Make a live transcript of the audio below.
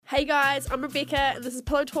Hey guys, I'm Rebecca and this is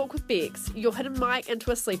Pillow Talk with Bex, your hidden mic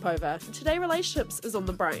into a sleepover. Today relationships is on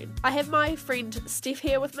the brain. I have my friend Steph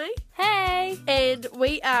here with me. Hey! And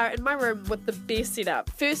we are in my room with the best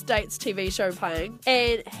setup. First Dates TV show playing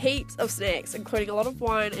and heaps of snacks, including a lot of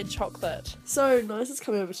wine and chocolate. So Nisa's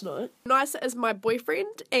coming over tonight. Nisa is my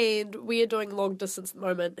boyfriend and we are doing long distance at the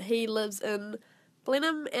moment. He lives in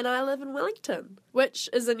Blenheim and I live in Wellington, which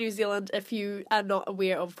is in New Zealand if you are not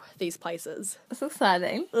aware of these places. It's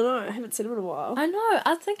exciting. I know, I haven't seen him in a while. I know,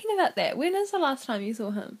 I was thinking about that. When is the last time you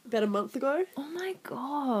saw him? About a month ago. Oh my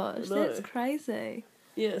gosh, I know. that's crazy.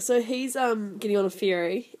 Yeah, so he's getting on a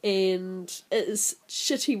ferry and it is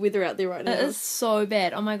shitty weather out there right now. It is so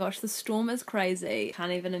bad. Oh my gosh, the storm is crazy.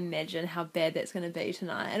 Can't even imagine how bad that's going to be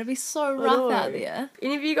tonight. It'll be so rough out there.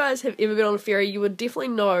 Any of you guys have ever been on a ferry, you would definitely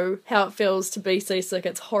know how it feels to be seasick.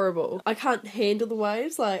 It's horrible. I can't handle the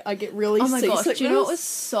waves. Like, I get really seasick. Oh my gosh, do you know what was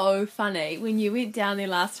so funny? When you went down there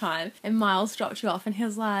last time and Miles dropped you off and he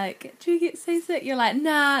was like, do you get seasick? You're like,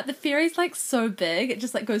 nah, the ferry's like so big, it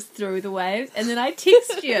just like goes through the waves. And then I texted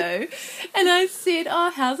you and I said, oh,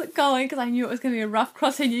 how's it going? Because I knew it was going to be a rough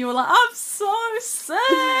crossing and you were like, I'm so sick.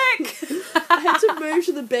 I had to move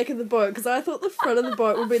to the back of the boat because I thought the front of the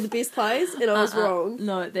boat would be the best place and I was wrong.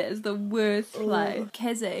 No, that is the worst place.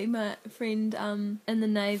 Kazzy, my friend in the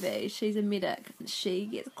Navy, she's a medic. She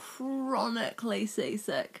gets chronically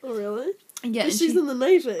seasick. Oh, really? Yeah, and she's in the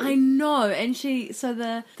Navy. I know, and so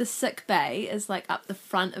the sick bay is like up the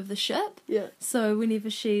front of the ship. Yeah. So whenever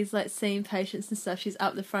she's like seeing patients and stuff, she's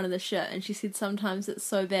up the front of the ship, and she said sometimes it's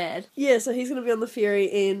so bad. Yeah, so he's going to be on the ferry,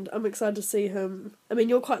 and I'm excited to see him. I mean,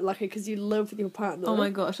 you're quite lucky because you live with your partner. Oh my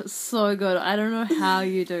gosh, it's so good. I don't know how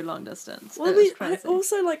you do long distance. Well, I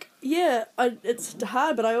also like, yeah, it's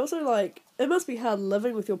hard, but I also like, it must be hard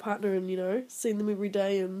living with your partner and, you know, seeing them every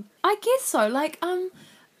day and... I guess so. Like,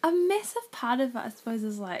 a massive part of it, I suppose,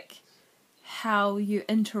 is like how you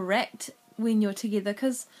interact when you're together,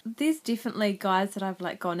 because there's definitely guys that I've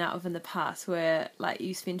like gone out with in the past where like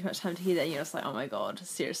you spend too much time together and you're just like, oh my god,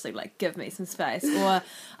 seriously, like give me some space. Or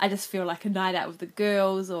I just feel like a night out with the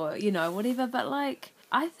girls or, you know, whatever, but like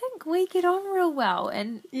I think we get on real well,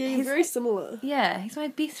 and yeah, you're very similar. Yeah, he's my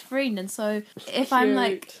best friend, and so if I'm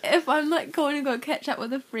going to go catch up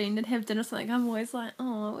with a friend and have dinner or something, I'm always like,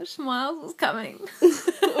 oh, I wish Miles was coming.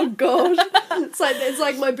 Oh god, it's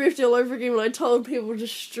like my birthday all over again when I told people to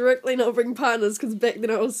strictly not bring partners because back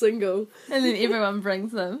then I was single, and then everyone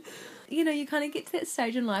brings them. You know, you kind of get to that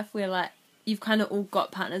stage in life where like you've kind of all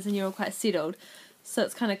got partners and you're all quite settled, so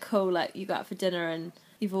it's kind of cool. Like you go out for dinner and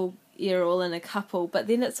you're all in a couple, but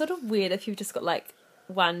then it's sort of weird if you've just got like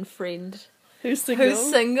one friend who's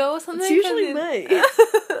single or something. It's usually me.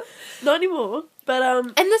 Not anymore. But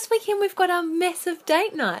and this weekend we've got our massive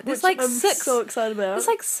date night. There's like I'm six. So excited about. There's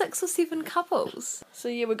like 6 or 7 couples. So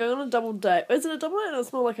yeah, we're going on a double date. Is it a double date? No,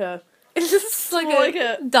 it's more like a... It's just like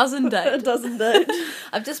a dozen date. A dozen date.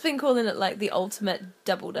 I've just been calling it like the ultimate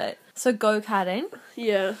double date. So go-karting.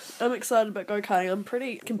 Yeah, I'm excited about go-karting. I'm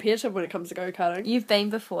pretty competitive when it comes to go-karting. You've been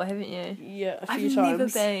before, haven't you? Yeah, a few I've times. never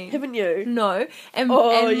been. Haven't you? No. And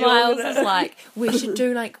Miles is like, we should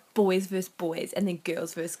do like boys versus boys and then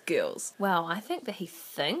girls versus girls. Well, I think that he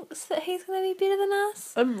thinks that he's going to be better than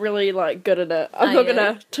us. I'm really like good at it. I'm not going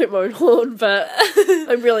to toot my own horn, but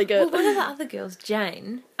I'm really good. Well, one of the other girls,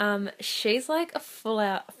 Jane, she's like a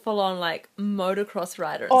full-on like motocross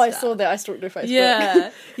rider and stuff. I saw that. I stalked her Facebook.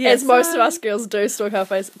 Yeah. As most of us girls do stalk our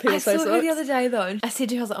people's Facebooks. I saw her the other day though, and I said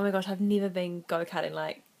to her, I was like, oh my gosh, I've never been go-karting,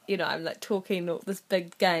 like, you know, I'm like talking all this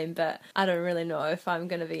big game, but I don't really know if I'm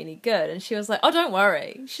going to be any good. And she was like, oh, don't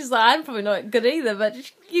worry. She's like, I'm probably not good either, but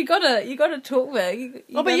you gotta talk me.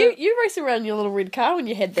 But you raced around in your little red car when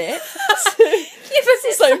you had that. Yeah, it's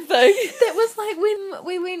the same thing. That was like when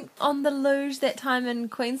we went on the luge that time in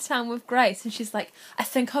Queenstown with Grace, and she's like, I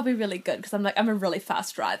think I'll be really good, because I'm like, I'm a really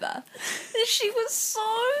fast driver. And she was so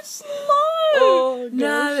slow. Oh, gosh.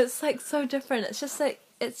 No, it's like so different. It's just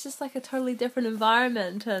like a totally different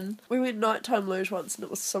environment. And we went nighttime luge once and it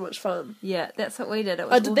was so much fun. Yeah, that's what we did. It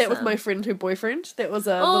was I did that with my friend, her boyfriend. That was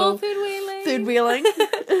a little third wheeling.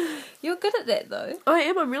 You're good at that though. I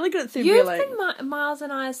am. I'm really good at third wheeling. You've been Miles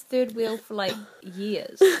and I's third wheel for like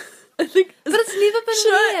years. I think, but it's never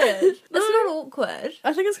been weird. It's not awkward.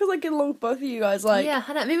 I think it's because I get along with both of you guys. Like, yeah,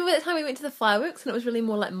 I know. Remember that time we went to the fireworks and it was really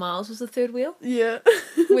more like Miles was the third wheel. Yeah,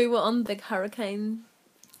 we were on the big hurricane.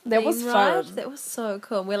 That was fun. That was so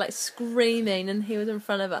cool. We're like screaming and he was in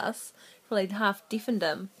front of us. Well, they half deafened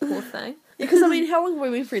him, poor thing. Because, I mean, how long have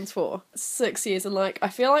we been friends for? 6 years, and, like, I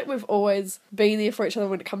feel like we've always been there for each other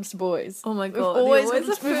when it comes to boys. Oh my We've god.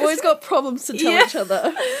 we've always got problems to tell each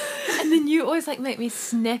other. And then you always, like, make me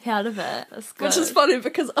snap out of it. That's good. Which is funny,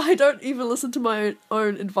 because I don't even listen to my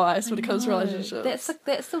own advice when it comes to relationships.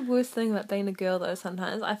 That's the worst thing about being a girl, though,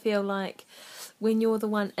 sometimes. I feel like when you're the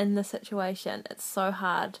one in the situation, it's so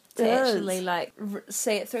hard to actually, like,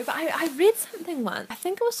 see it through. But I read something once. I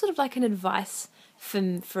think it was sort of like an advice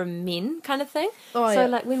from men kind of thing.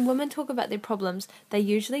 Like when women talk about their problems, they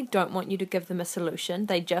usually don't want you to give them a solution.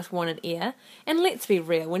 They just want an ear. And let's be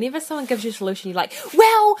real, whenever someone gives you a solution, you're like,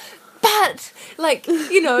 well, but like,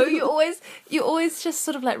 you know, you're always just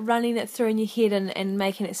sort of like running it through in your head and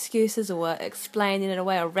making excuses or explaining it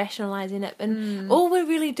away or rationalizing it. And all we're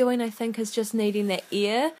really doing, I think, is just needing that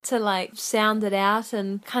ear to like sound it out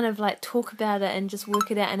and kind of like talk about it and just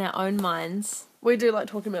work it out in our own minds. We do like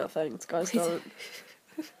talking about things, guys don't.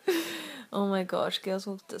 Oh my gosh, girls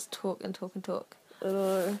will just talk and talk and talk. I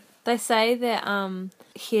know. They say that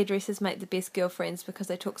hairdressers make the best girlfriends because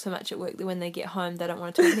they talk so much at work that when they get home they don't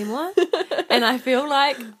want to talk anymore. And I feel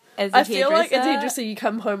like as a hairdresser you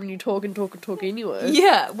come home and you talk and talk and talk anyway.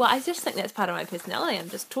 Yeah, well I just think that's part of my personality. I'm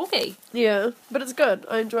just talky. Yeah, but it's good.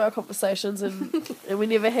 I enjoy our conversations and we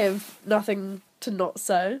never have nothing to not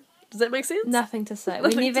say. Does that make sense? Nothing to say.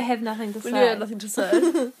 We never have nothing to say. We never have nothing to say.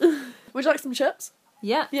 Would you like some chips?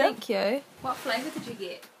 Yeah, thank you. What flavour did you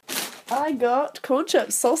get? I got corn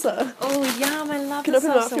chips, salsa. Oh, yum, I love the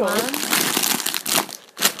salsa one.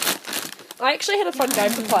 I actually had a fun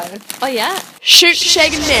game to play. Oh, yeah? Shoot,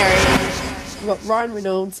 Shag and Marry. We've got Ryan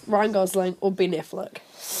Reynolds, Ryan Gosling, or Ben Affleck.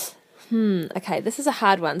 Okay, this is a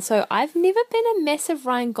hard one. So I've never been a massive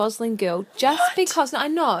Ryan Gosling girl just because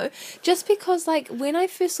like when I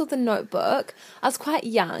first saw The Notebook, I was quite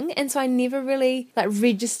young and so I never really like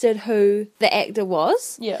registered who the actor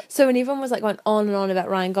was. Yeah. So when everyone was like going on and on about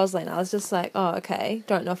Ryan Gosling, I was just like, oh, okay,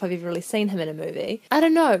 don't know if I've ever really seen him in a movie. I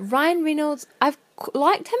don't know. Ryan Reynolds, I've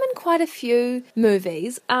liked him in quite a few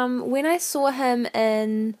movies. When I saw him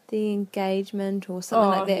in The Engagement or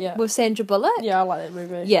something like that with Sandra Bullock. Yeah, I like that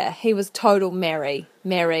movie. Yeah, he was total Mary,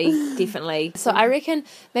 definitely. So I reckon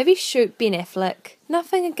maybe shoot Ben Affleck.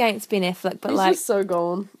 Nothing against Ben Affleck, but he's just so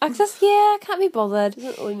gone. I can't be bothered.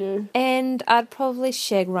 Isn't really new. And I'd probably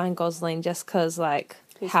shag Ryan Gosling just because, like,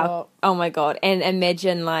 he's hot. Oh my god! And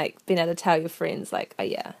imagine like being able to tell your friends, like, oh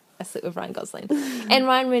yeah, I sleep with Ryan Gosling. And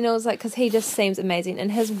Ryan Reynolds, like, because he just seems amazing.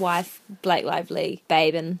 And his wife, Blake Lively,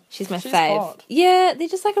 babe, and she's my fave. Hot. Yeah, they're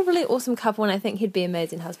just like a really awesome couple, and I think he'd be an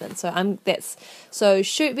amazing husband. So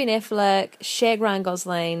shoot Ben Affleck, shag Ryan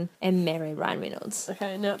Gosling, and marry Ryan Reynolds.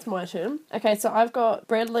 Okay, now it's my turn. Okay, so I've got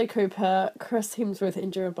Bradley Cooper, Chris Hemsworth,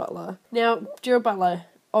 and Gerard Butler. Now, Gerard Butler,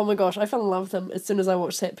 oh my gosh, I fell in love with him as soon as I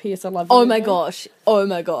watched that P.S. I Love You. Oh my gosh.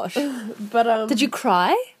 But did you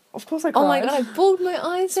cry? Of course I cried. Oh my god, I bawled my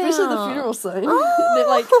eyes out. Especially the funeral scene. That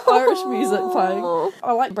like Irish music playing.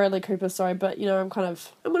 I like Bradley Cooper, sorry, but you know, I'm gonna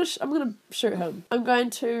shoot him. I'm going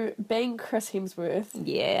to bang Chris Hemsworth.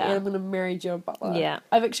 Yeah. And I'm gonna marry Gerard Butler. Yeah.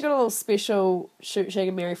 I've actually got a little special shoot, shag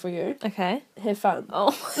and marry for you. Okay. Have fun.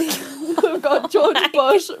 Oh We've got George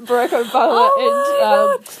Bush, Barack Obama,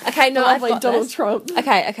 and okay, no, I've got Donald this. Trump.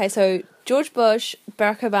 Okay, so George Bush,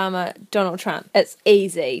 Barack Obama, Donald Trump. It's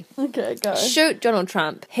easy. Okay, go. Shoot Donald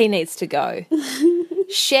Trump. He needs to go.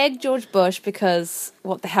 Shag George Bush because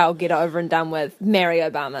what the hell, get it over and done with. Marry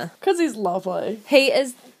Obama. Because he's lovely.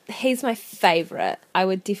 He's my favourite. I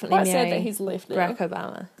would definitely marry sad that he's left now. Barack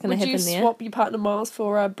Obama. Would you swap your partner Miles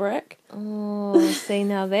for Barack? Oh, see,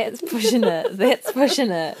 now that's pushing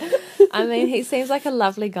it. I mean, he seems like a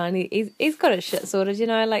lovely guy. And he's got his shit sorted, you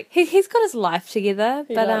know. Like he's got his life together,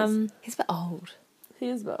 he but does. He's a bit old. He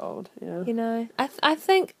is a bit old, yeah. You know, I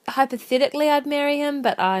think hypothetically I'd marry him,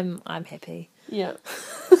 but I'm happy. Yeah.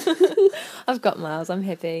 I've got Miles. I'm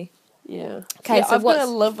happy. Yeah. Okay, yeah, so I've got to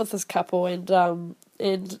live with this couple, and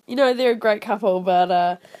you know they're a great couple, but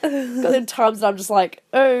got them times that I'm just like,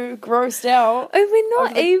 oh, grossed out. Oh, we're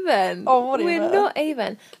not even. Oh, whatever. We're not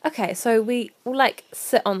even. Okay, so we'll like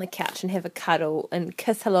sit on the couch and have a cuddle and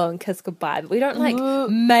kiss hello and kiss goodbye, but we don't like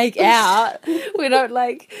make out. We don't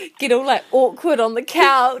like get all like awkward on the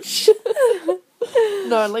couch.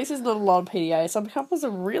 No, at least there's not a lot of PDA. Some couples are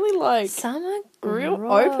really like some are real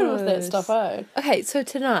gross. open with that stuff, eh? Okay, so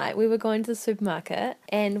tonight we were going to the supermarket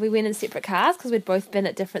and we went in separate cars because we'd both been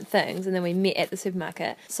at different things, and then we met at the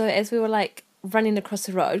supermarket. So as we were like running across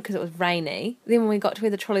the road because it was rainy, then when we got to where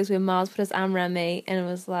the trolleys were, Miles put his arm around me and it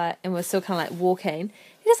was like, and we're still kind of like walking.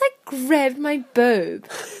 He just like grabbed my boob.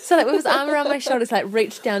 So like with his arm around my shoulders, like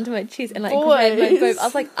reached down to my chest and like grabbed my boob. I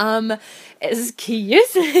was like,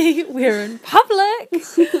 excuse me, we're in public.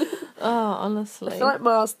 Oh, honestly. I feel like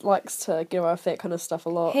Miles likes to give off that kind of stuff a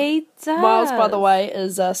lot. He does. Miles, by the way,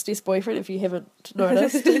 is Steph's boyfriend, if you haven't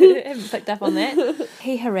noticed. Haven't picked up on that.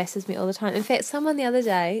 He harasses me all the time. In fact, someone the other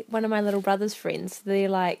day, one of my little brother's friends, they're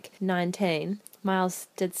like 19. Miles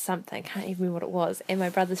did something, can't even remember what it was, and my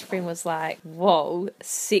brother's friend was like, whoa,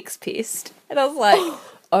 sex pest. And I was like,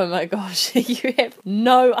 oh my gosh, you have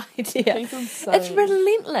no idea. He's insane. It's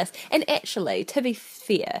relentless. And actually, to be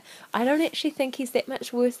fair, I don't actually think he's that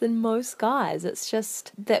much worse than most guys. It's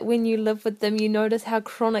just that when you live with them, you notice how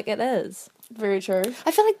chronic it is. Very true.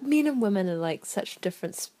 I feel like men and women are like such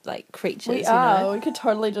different like creatures. We are. You know? We could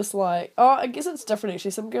totally just like... Oh, I guess it's different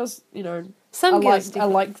actually. Some girls, you know... Some girls I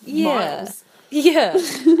like Miles. Yeah.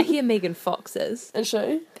 I hear Megan Fox is. Is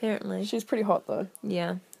she? Apparently. She's pretty hot though.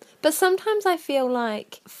 Yeah. But sometimes I feel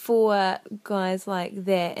like for guys like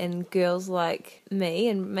that and girls like me,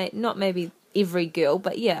 and not maybe every girl,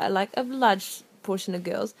 but yeah, like a large portion of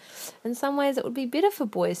girls, in some ways it would be better for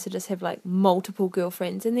boys to just have like multiple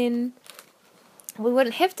girlfriends, and then we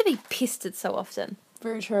wouldn't have to be pestered so often.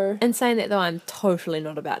 Very true. In saying that though, I'm totally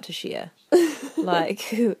not about to share.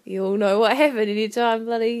 Like, you all know what happened anytime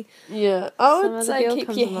bloody... Yeah, I some would other say girl keep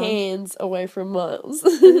comes your along. hands away from Miles.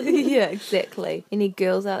 Yeah, exactly. Any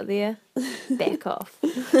girls out there, back off.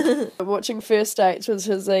 Watching First Dates, which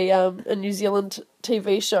is a New Zealand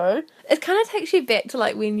TV show. It kind of takes you back to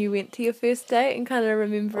like when you went to your first date and kind of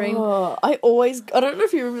remembering. Oh, I don't know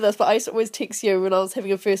if you remember this, but I used to always text you when I was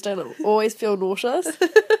having a first date and I always feel nauseous.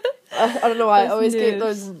 I don't know why, I always get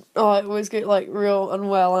those, I always get like real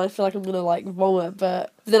unwell and I feel like I'm gonna like vomit,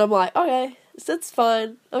 but then I'm like, okay, it's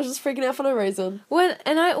fine. I was just freaking out for no reason.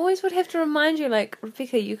 And I always would have to remind you, like,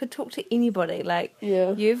 Rebecca, you could talk to anybody, like,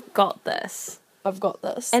 Yeah. you've got this. I've got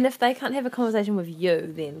this. And if they can't have a conversation with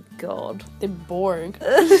you, then God. They're boring.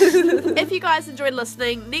 If you guys enjoyed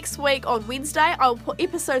listening, next week on Wednesday I'll put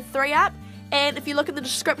episode 3 up. And if you look in the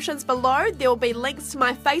descriptions below, there will be links to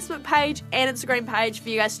my Facebook page and Instagram page for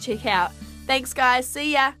you guys to check out. Thanks guys,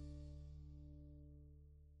 see ya!